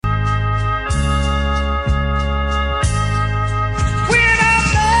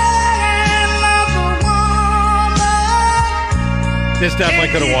This definitely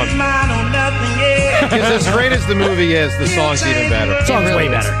could have won. Because as great as the movie is, the song's even better. The song's way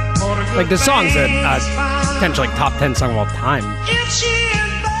better. Like, the song's a potentially top 10 song of all time.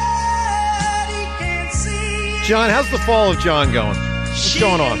 John, how's the fall of John going? What's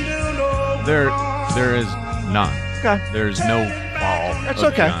going on? There is none. Okay. There's no fall. That's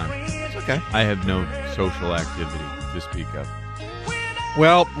of okay. John. That's okay. I have no social activity to speak of.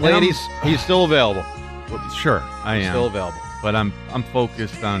 Well, ladies, he's still available. Well, sure, I am. Still available. But I'm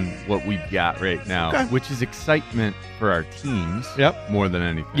focused on what we've got right now, Okay. which is excitement for our teams. Yep. More than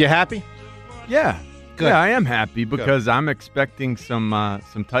anything. You happy? Yeah. Good. Yeah, I am happy because I'm expecting some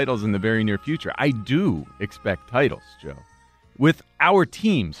titles in the very near future. I do expect titles, Joe, with our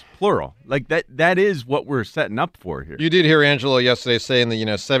teams, plural. Like that is what we're setting up for here. You did hear Angelo yesterday saying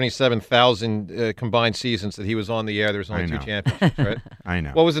that 77,000 combined seasons that he was on the air. There's only 2 championships, right? I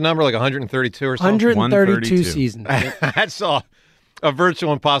know. What was the number? Like 132 or something? 132 seasons. That's a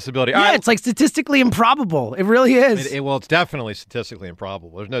virtual impossibility. Yeah, it's like statistically improbable. It really is. Well, it's definitely statistically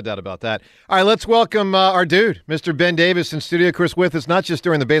improbable. There's no doubt about that. All right, let's welcome our dude, Mr. Ben Davis, in studio. Of course, with us not just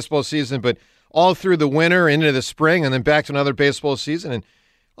during the baseball season, but all through the winter, into the spring, and then back to another baseball season. And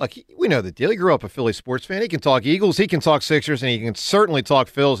look, we know the deal. He grew up a Philly sports fan. He can talk Eagles, he can talk Sixers, and he can certainly talk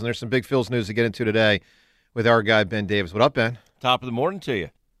Phils. And there's some big Phils news to get into today with our guy, Ben Davis. What up, Ben? Top of the morning to you.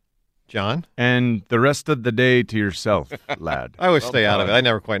 John? And the rest of the day to yourself, lad. I always stay out of it. I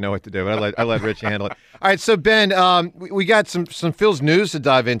never quite know what to do, but I let Richie handle it. All right, so, Ben, we got some Phil's news to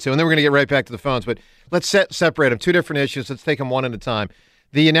dive into, and then we're going to get right back to the phones. But let's separate them. 2 different issues. Let's take them one at a time.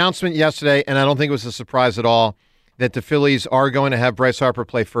 The announcement yesterday, and I don't think it was a surprise at all, that the Phillies are going to have Bryce Harper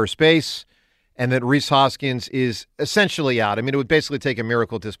play first base and that Rhys Hoskins is essentially out. I mean, it would basically take a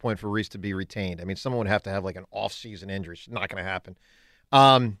miracle at this point for Rhys to be retained. I mean, someone would have to have like an off-season injury. It's not going to happen.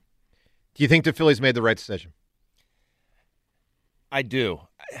 Do you think the Phillies made the right decision? I do.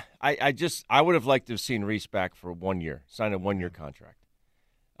 I would have liked to have seen Rhys back for 1 year, sign a 1-year contract.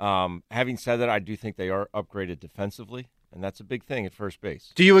 Having said that, I do think they are upgraded defensively, and that's a big thing at first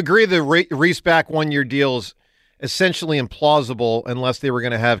base. Do you agree the Rhys back 1-year deal is essentially implausible unless they were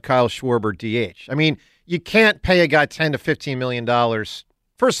going to have Kyle Schwarber DH? I mean, you can't pay a guy $10 to $15 million.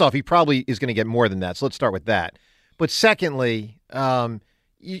 First off, he probably is going to get more than that, so let's start with that. But secondly,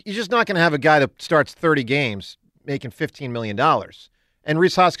 you're just not going to have a guy that starts 30 games making $15 million. And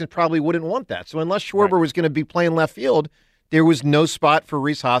Rhys Hoskins probably wouldn't want that. So unless Schwarber was going to be playing left field, there was no spot for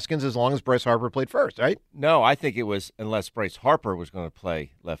Rhys Hoskins as long as Bryce Harper played first, right? No, I think it was unless Bryce Harper was going to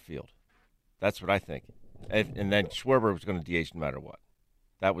play left field. That's what I think. And then Schwarber was going to DH no matter what.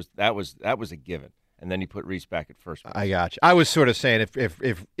 That was a given. And then you put Rhys back at first base. I got you. I was sort of saying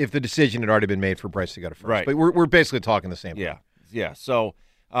if the decision had already been made for Bryce to go to first. Right. But we're basically talking the same thing. Yeah. So,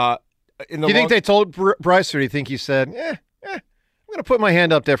 do you think they told Bryce, or do you think he said, I'm going to put my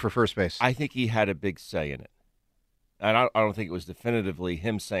hand up there for first base? I think he had a big say in it. And I don't think it was definitively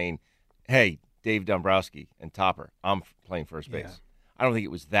him saying, hey, Dave Dombrowski and Topper, I'm playing first base. Yeah. I don't think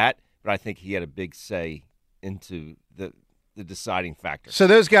it was that, but I think he had a big say into the deciding factor. So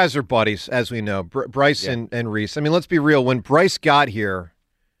those guys are buddies, as we know, Bryce and Rhys. I mean, let's be real. When Bryce got here,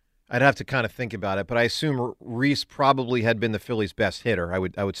 I'd have to kind of think about it, but I assume Rhys probably had been the Phillies' best hitter. I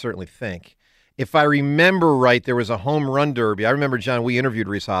would certainly think. If I remember right, there was a home run derby. I remember, John, we interviewed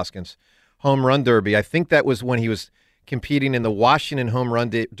Rhys Hoskins. Home run derby. I think that was when he was competing in the Washington home run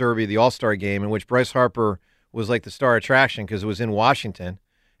derby, the All-Star game, in which Bryce Harper was like the star attraction because it was in Washington,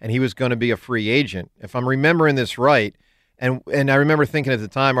 and he was going to be a free agent. If I'm remembering this right, and I remember thinking at the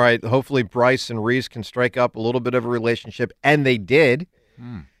time, all right, hopefully Bryce and Rhys can strike up a little bit of a relationship, and they did.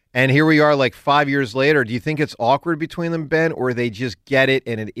 And here we are like 5 years later. Do you think it's awkward between them, Ben, or they just get it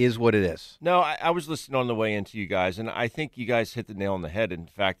and it is what it is? No, I was listening on the way into you guys, and I think you guys hit the nail on the head in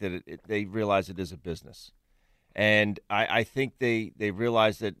the fact that they realize it is a business. And I think they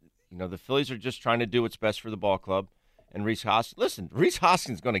realize that, the Phillies are just trying to do what's best for the ball club. And Rhys Hoskins, listen, Rhys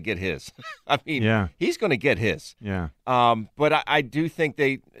Hoskins is going to get his. I mean, he's going to get his. Yeah. But I do think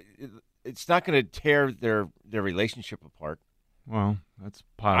it's not going to tear their relationship apart. Well, that's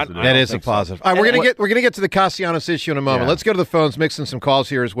positive. That is a positive. So. All right, we're gonna get to the Castellanos issue in a moment. Yeah. Let's go to the phones, mixing some calls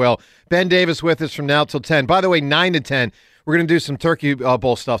here as well. Ben Davis with us from now till 10. By the way, 9 to 10, we're gonna do some Turkey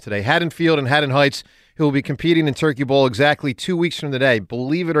Bowl stuff today. Haddonfield and Haddon Heights, who will be competing in Turkey Bowl exactly 2 weeks from today.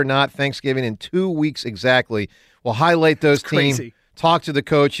 Believe it or not, Thanksgiving in 2 weeks exactly. We'll highlight those teams, talk to the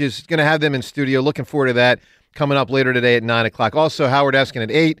coaches. Going to have them in studio. Looking forward to that coming up later today at 9 o'clock. Also, Howard Eskin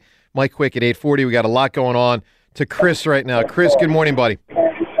at 8, Mike Quick at 8:40. We got a lot going on. To Chris right now. Chris, good morning, buddy.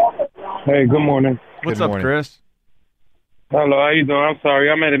 Hey, good morning. What's up, Chris? Hello, how you doing? I'm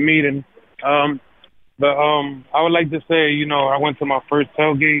sorry, I'm at a meeting. But I would like to say, I went to my first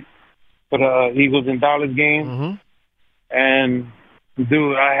tailgate for the Eagles and Dallas game, and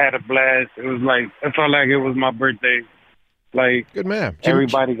dude, I had a blast. It felt like it was my birthday. Like, good man.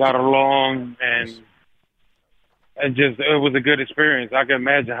 Everybody got along, and it was a good experience. I can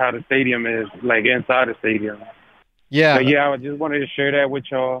imagine how the stadium is, like inside the stadium. Yeah. But yeah, I just wanted to share that with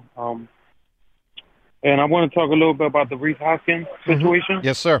y'all. And I want to talk a little bit about the Reese Hoskins situation.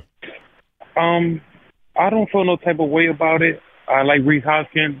 Yes, sir. I don't feel no type of way about it. I like Reese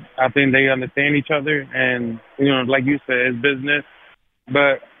Hoskins. I think they understand each other, and like you said, it's business.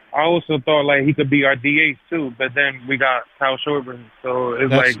 But I also thought like he could be our DH too. But then we got Kyle Schwarber, so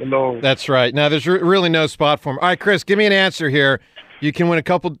it's like a little. That's right. Now there's really no spot for him. All right, Chris, give me an answer here. You can win a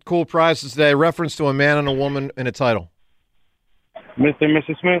couple cool prizes today. Reference to a man and a woman in a title. Mr. and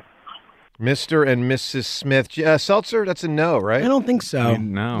Mrs. Smith. Mr. and Mrs. Smith. Seltzer, that's a no, right? I don't think so.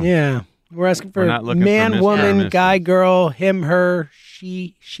 No. Yeah. We're asking for not looking man, for Mr. woman, or Mrs. guy, girl, him, her,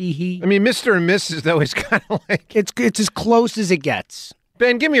 she, he. I mean, Mr. and Mrs., though, is kind of like... It's as close as it gets.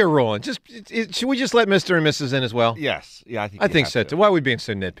 Ben, give me a ruling. Should we just let Mr. and Mrs. in as well? Yes. Yeah, I think so, too. Why are we being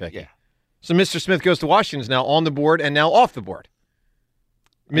so nitpicky? Yeah. So Mr. Smith goes to Washington, is now on the board and now off the board.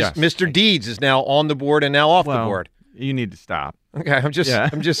 Yes. Mr. Deeds is now on the board and now off the board. You need to stop. Okay, I'm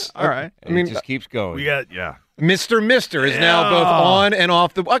just all right. I mean, it just keeps going. Mr. is now both on and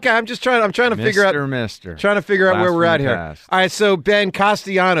off the. Okay, I'm trying to figure out. Mr. Trying to figure out where we're at here. Past. All right, so Ben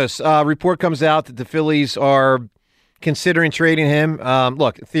Castellanos, report comes out that the Phillies are considering trading him.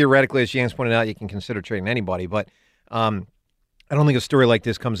 Look, theoretically, as James pointed out, you can consider trading anybody, but I don't think a story like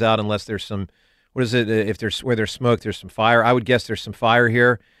this comes out unless there's some. What is it? Where there's smoke, there's some fire. I would guess there's some fire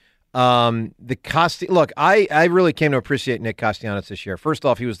here. Look, I really came to appreciate Nick Castellanos this year. First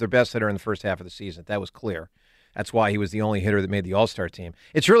off, he was their best hitter in the first half of the season. That was clear. That's why he was the only hitter that made the All-Star team.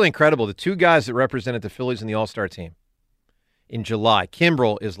 It's really incredible. The two guys that represented the Phillies in the All-Star team in July,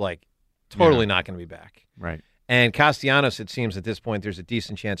 Kimbrel is like totally not going to be back. Right. And Castellanos, it seems at this point, there's a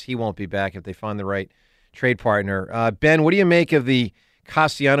decent chance he won't be back if they find the right trade partner. Ben, what do you make of the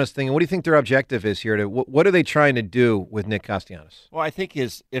Castellanos thing, and what do you think their objective is here? What are they trying to do with Nick Castellanos? Well, I think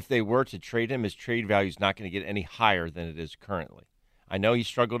if they were to trade him, his trade value is not going to get any higher than it is currently. I know he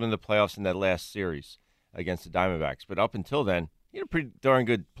struggled in the playoffs in that last series against the Diamondbacks, but up until then, he had a pretty darn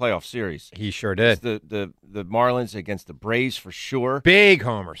good playoff series. He sure did. The Marlins against the Braves for sure. Big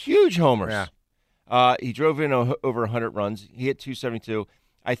homers. Huge homers. Yeah. He drove in over 100 runs. He hit 272.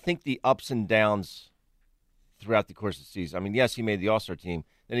 I think the ups and downs throughout the course of the season. I mean, yes, he made the All-Star team.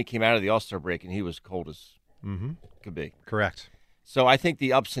 Then he came out of the All-Star break, and he was cold as could be. Correct. So I think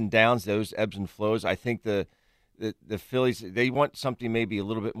the ups and downs, those ebbs and flows, I think the Phillies, they want something maybe a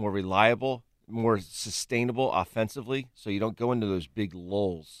little bit more reliable, more sustainable offensively, so you don't go into those big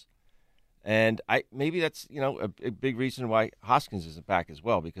lulls. And maybe that's a big reason why Hoskins isn't back as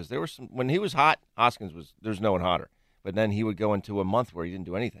well, because there were when he was hot, there's no one hotter. But then he would go into a month where he didn't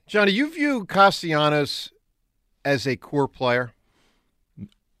do anything. John, do you view Castellanos as a core player?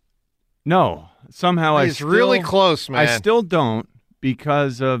 No. Somehow He's really close, man. I still don't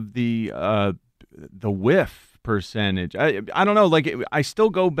because of the whiff percentage. I don't know. Like I still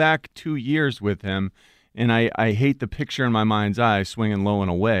go back 2 years with him, and I hate the picture in my mind's eye swinging low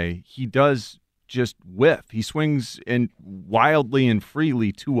and away. He does just whiff. He swings in wildly and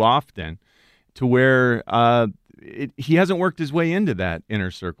freely too often to where he hasn't worked his way into that inner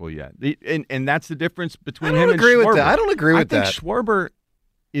circle yet. And that's the difference between him and Schwarber. I don't agree with that. I think Schwarber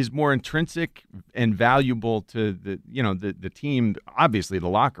is more intrinsic and valuable to the team, obviously the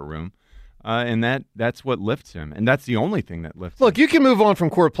locker room, and that's what lifts him. And that's the only thing that lifts him. Look, you can move on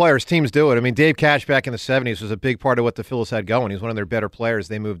from core players. Teams do it. I mean, Dave Cash back in the 70s was a big part of what the Phillies had going. He was one of their better players.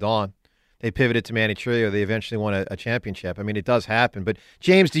 They moved on. They pivoted to Manny Trillo. They eventually won a championship. I mean, it does happen. But,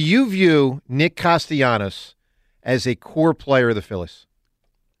 James, do you view Nick Castellanos as a core player of the Phillies?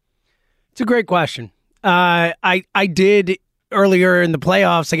 It's a great question. I did earlier in the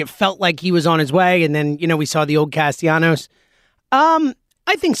playoffs, like it felt like he was on his way, and then, we saw the old Castellanos.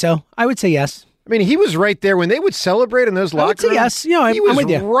 I think so. I would say yes. I mean, he was right there when they would celebrate in those locker rooms. Yes. He was I'm with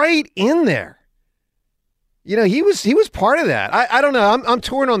you. Right in there. He was part of that. I don't know. I'm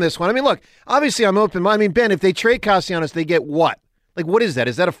torn on this one. I mean, look, obviously I'm open. I mean, Ben, if they trade Castellanos, they get what? Like, what is that?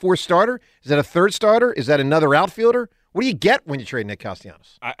 Is that a fourth starter? Is that a third starter? Is that another outfielder? What do you get when you trade Nick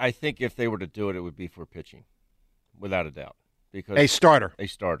Castellanos? I think if they were to do it, it would be for pitching, without a doubt. Because a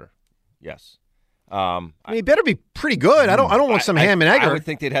starter, yes. I mean, he better be pretty good. I don't want some ham and egger. I would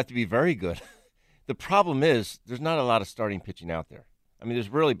think they'd have to be very good. The problem is there's not a lot of starting pitching out there. I mean, there's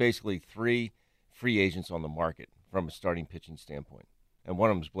really basically 3 free agents on the market from a starting pitching standpoint. and one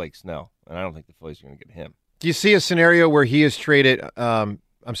of them is Blake Snell, and I don't think the Phillies are going to get him. Do you see a scenario where he is traded?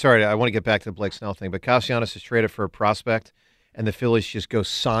 I'm sorry, I want to get back to the Blake Snell thing, but Castellanos is traded for a prospect, and the Phillies just go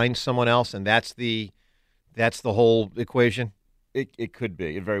sign someone else, and that's the whole equation? It could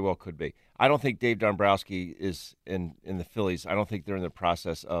be. It very well could be. I don't think Dave Dombrowski is in the Phillies. I don't think they're in the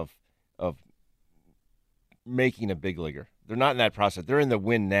process of making a big leaguer. They're not in that process. They're in the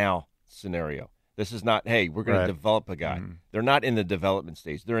win now scenario. This is not, hey, we're going to develop a guy. Mm-hmm. They're not in the development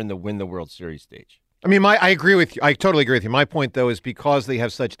stage. They're in the win the World Series stage. I mean, I agree with you. I totally agree with you. My point, though, is because they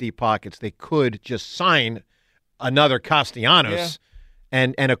have such deep pockets, they could just sign another Castellanos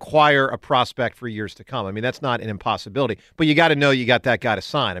and acquire a prospect for years to come. I mean, that's not an impossibility. But you got to know you got that guy to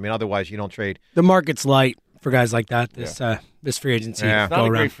sign. I mean, otherwise you don't trade. The market's light for guys like that. This free agency. Yeah. It's not a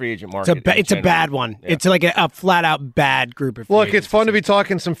great free agent market. It's a bad one. Yeah. It's like a flat-out bad group of free Look, agents. It's fun to be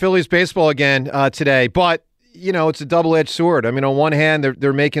talking some Phillies baseball again today. But, it's a double-edged sword. I mean, on one hand,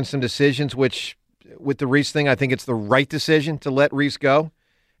 they're making some decisions, which, with the Reese thing, I think it's the right decision to let Reese go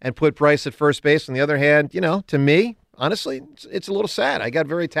and put Bryce at first base. On the other hand, to me, honestly, it's a little sad. I got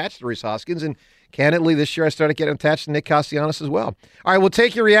very attached to Reese Hoskins, and candidly, this year I started getting attached to Nick Castellanos as well. All right, we'll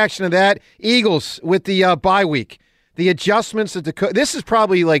take your reaction to that. Eagles with the bye week. The adjustments that this is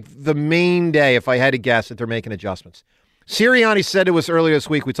probably like the main day, if I had to guess, that they're making adjustments. Sirianni said it was earlier this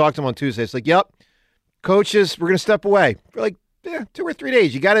week. We talked to him on Tuesday. It's like, yep, coaches, we're going to step away for like 2 or 3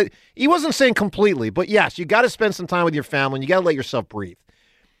 days. You got to. He wasn't saying completely, but yes, you got to spend some time with your family, and you got to let yourself breathe.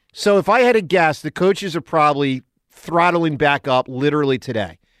 So if I had to guess, the coaches are probably throttling back up literally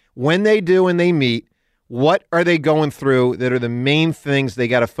today. When they do and they meet, what are they going through that are the main things they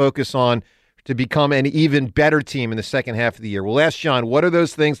got to focus on to become an even better team in the second half of the year? We'll ask John, what are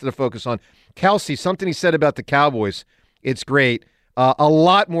those things that to focus on? Kelsey, something he said about the Cowboys, it's great. A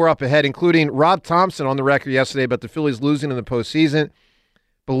lot more up ahead, including Rob Thompson on the record yesterday about the Phillies losing in the postseason.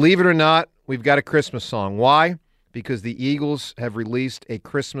 Believe it or not, we've got a Christmas song. Why? Because the Eagles have released a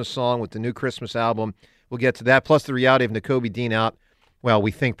Christmas song with the new Christmas album. We'll get to that, plus the reality of Nakobe Dean out. Well,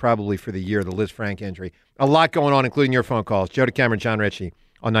 we think probably for the year, the Liz Frank injury. A lot going on, including your phone calls. Joe DeCamera, John Ritchie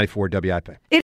on 94 WIP.